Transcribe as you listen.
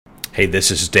Hey,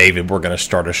 this is David. We're going to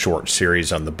start a short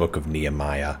series on the book of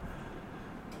Nehemiah.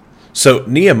 So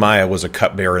Nehemiah was a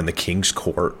cupbearer in the king's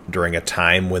court during a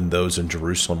time when those in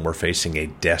Jerusalem were facing a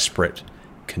desperate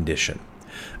condition,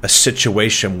 a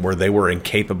situation where they were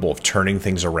incapable of turning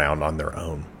things around on their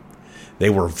own. They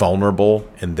were vulnerable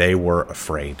and they were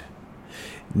afraid.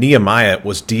 Nehemiah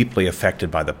was deeply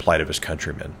affected by the plight of his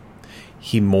countrymen.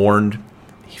 He mourned,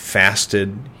 he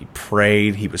fasted, he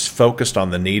prayed, he was focused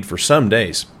on the need for some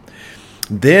days.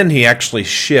 Then he actually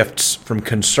shifts from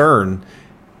concern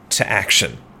to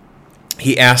action.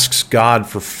 He asks God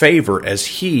for favor as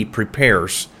he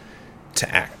prepares to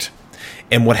act.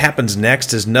 And what happens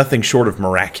next is nothing short of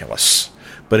miraculous,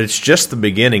 but it's just the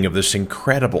beginning of this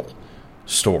incredible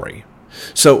story.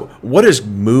 So, what is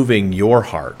moving your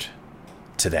heart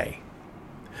today?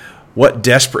 What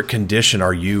desperate condition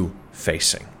are you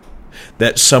facing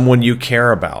that someone you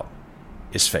care about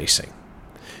is facing?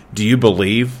 Do you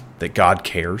believe that God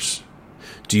cares?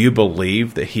 Do you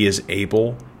believe that He is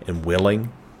able and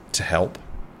willing to help?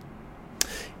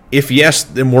 If yes,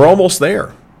 then we're almost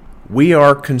there. We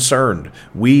are concerned.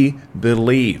 We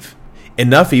believe.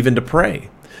 Enough even to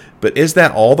pray. But is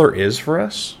that all there is for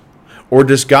us? Or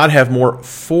does God have more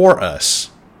for us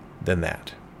than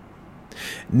that?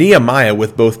 Nehemiah,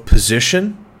 with both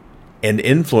position and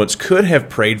influence, could have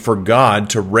prayed for God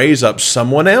to raise up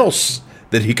someone else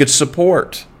that he could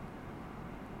support.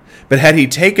 But had he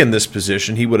taken this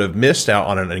position, he would have missed out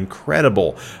on an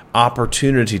incredible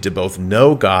opportunity to both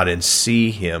know God and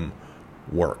see Him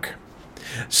work.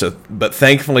 But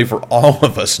thankfully for all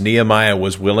of us, Nehemiah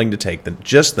was willing to take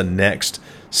just the next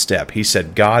step. He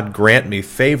said, God, grant me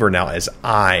favor now as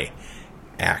I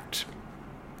act.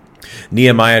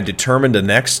 Nehemiah determined the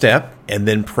next step and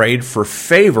then prayed for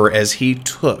favor as he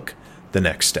took the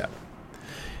next step.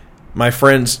 My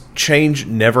friends, change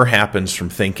never happens from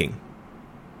thinking.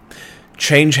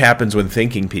 Change happens when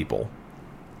thinking people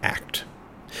act.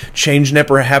 Change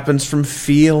never happens from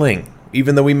feeling,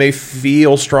 even though we may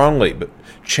feel strongly, but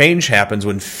change happens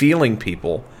when feeling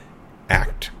people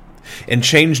act. And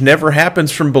change never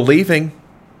happens from believing.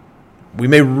 We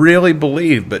may really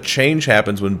believe, but change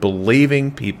happens when believing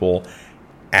people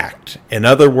act. In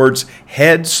other words,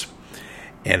 heads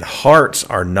and hearts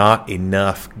are not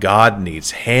enough. God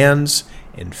needs hands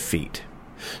and feet.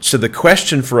 So the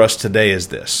question for us today is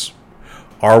this: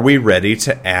 are we ready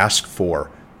to ask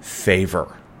for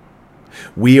favor?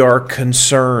 We are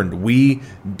concerned. We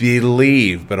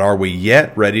believe, but are we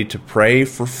yet ready to pray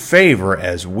for favor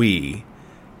as we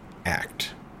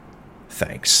act?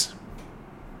 Thanks.